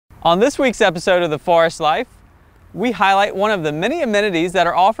On this week's episode of The Forest Life, we highlight one of the many amenities that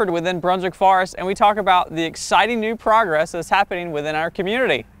are offered within Brunswick Forest, and we talk about the exciting new progress that's happening within our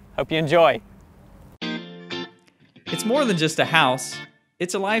community. Hope you enjoy. It's more than just a house,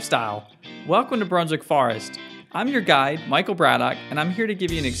 it's a lifestyle. Welcome to Brunswick Forest. I'm your guide, Michael Braddock, and I'm here to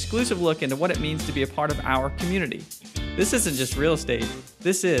give you an exclusive look into what it means to be a part of our community. This isn't just real estate,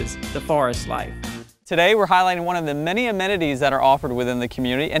 this is the forest life. Today we're highlighting one of the many amenities that are offered within the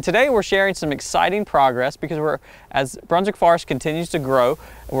community, and today we're sharing some exciting progress because as Brunswick Forest continues to grow,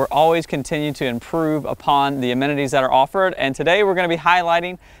 we're always continuing to improve upon the amenities that are offered, and today we're going to be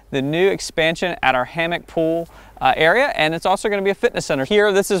highlighting the new expansion at our Hammock pool area, and it's also going to be a fitness center.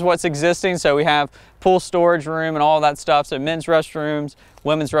 Here, this is what's existing, so we have pool storage room and all that stuff, so men's restrooms,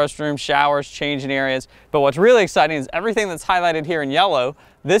 women's restrooms, showers, changing areas. But what's really exciting is everything that's highlighted here in yellow.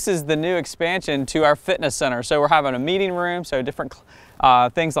 This is the new expansion to our fitness center. So we're having a meeting room, so different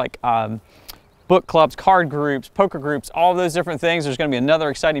things like book clubs, card groups, poker groups, all of those different things. There's going to be another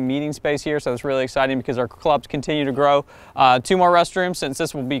exciting meeting space here, so it's really exciting because our clubs continue to grow. 2 more restrooms, since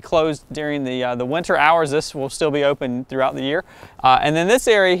this will be closed during the winter hours. This will still be open throughout the year. And then this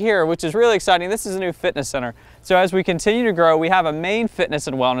area here, which is really exciting, this is a new fitness center. So as we continue to grow, we have a main fitness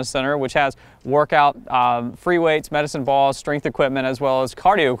and wellness center, which has workout, free weights, medicine balls, strength equipment, as well as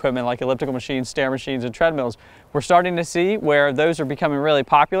cardio equipment like elliptical machines, stair machines, and treadmills. We're starting to see where those are becoming really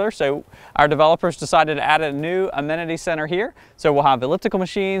popular. So our developers decided to add a new amenity center here. So we'll have elliptical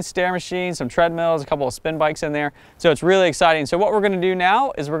machines, stair machines, some treadmills, a couple of spin bikes in there. So it's really exciting. So what we're going to do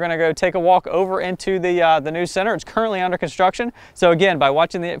now is we're going to go take a walk over into the new center. It's currently under construction. So again, by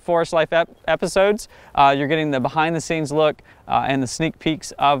watching the Forest Life episodes, you're getting the behind the scenes look and the sneak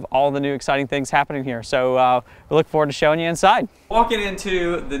peeks of all the new exciting things happening here. So we look forward to showing you inside. Walking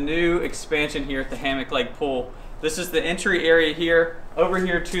into the new expansion here at the Hammock Lake pool. This is the entry area here. Over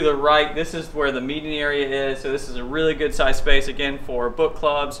here to the right, this is where the meeting area is. So this is a really good size space, again, for book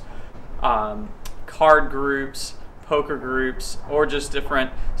clubs, card groups, poker groups, or just different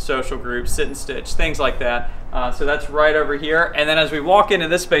social groups, sit and stitch, things like that. So that's right over here. And then as we walk into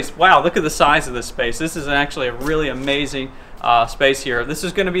this space, wow, look at the size of this space. This is actually a really amazing space here. This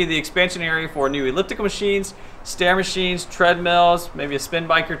is going to be the expansion area for new elliptical machines, stair machines, treadmills, maybe a spin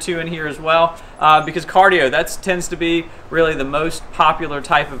bike or 2 in here as well, because cardio, that tends to be really the most popular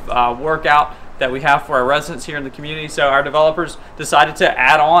type of workout that we have for our residents here in the community. So our developers decided to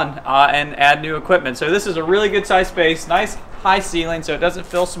add on and add new equipment. So this is a really good size space, nice high ceiling so it doesn't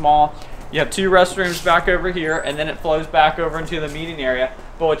feel small. You have 2 restrooms back over here, and then it flows back over into the meeting area.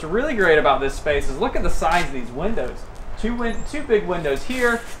 But what's really great about this space is look at the size of these windows. 2 big windows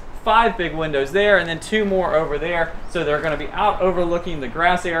here, 5 big windows there, and then 2 more over there. So they're going to be out overlooking the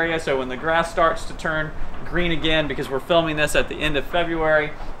grass area. So when the grass starts to turn green again, because we're filming this at the end of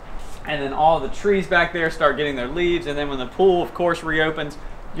February, and then all the trees back there start getting their leaves, and then when the pool, of course, reopens,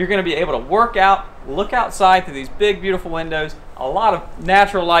 you're going to be able to work out, look outside through these big, beautiful windows, a lot of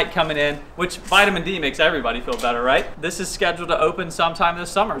natural light coming in, which vitamin D makes everybody feel better, right? This is scheduled to open sometime this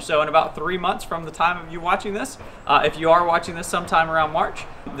summer, so in about 3 months from the time of you watching this, if you are watching this sometime around March,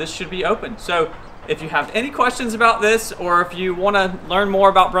 this should be open. So if you have any questions about this, or if you want to learn more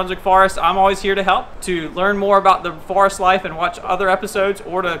about Brunswick Forest, I'm always here to help. To learn more about the forest life and watch other episodes,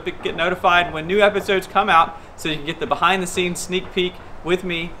 or to get notified when new episodes come out so you can get the behind the scenes sneak peek with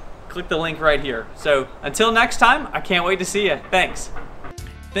me, click the link right here. So until next time, I can't wait to see you. Thanks.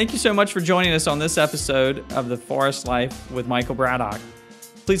 Thank you so much for joining us on this episode of The Forest Life with Michael Braddock.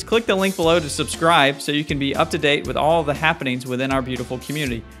 Please click the link below to subscribe so you can be up to date with all the happenings within our beautiful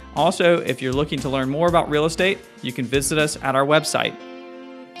community. Also, if you're looking to learn more about real estate, you can visit us at our website.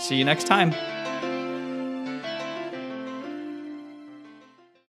 See you next time.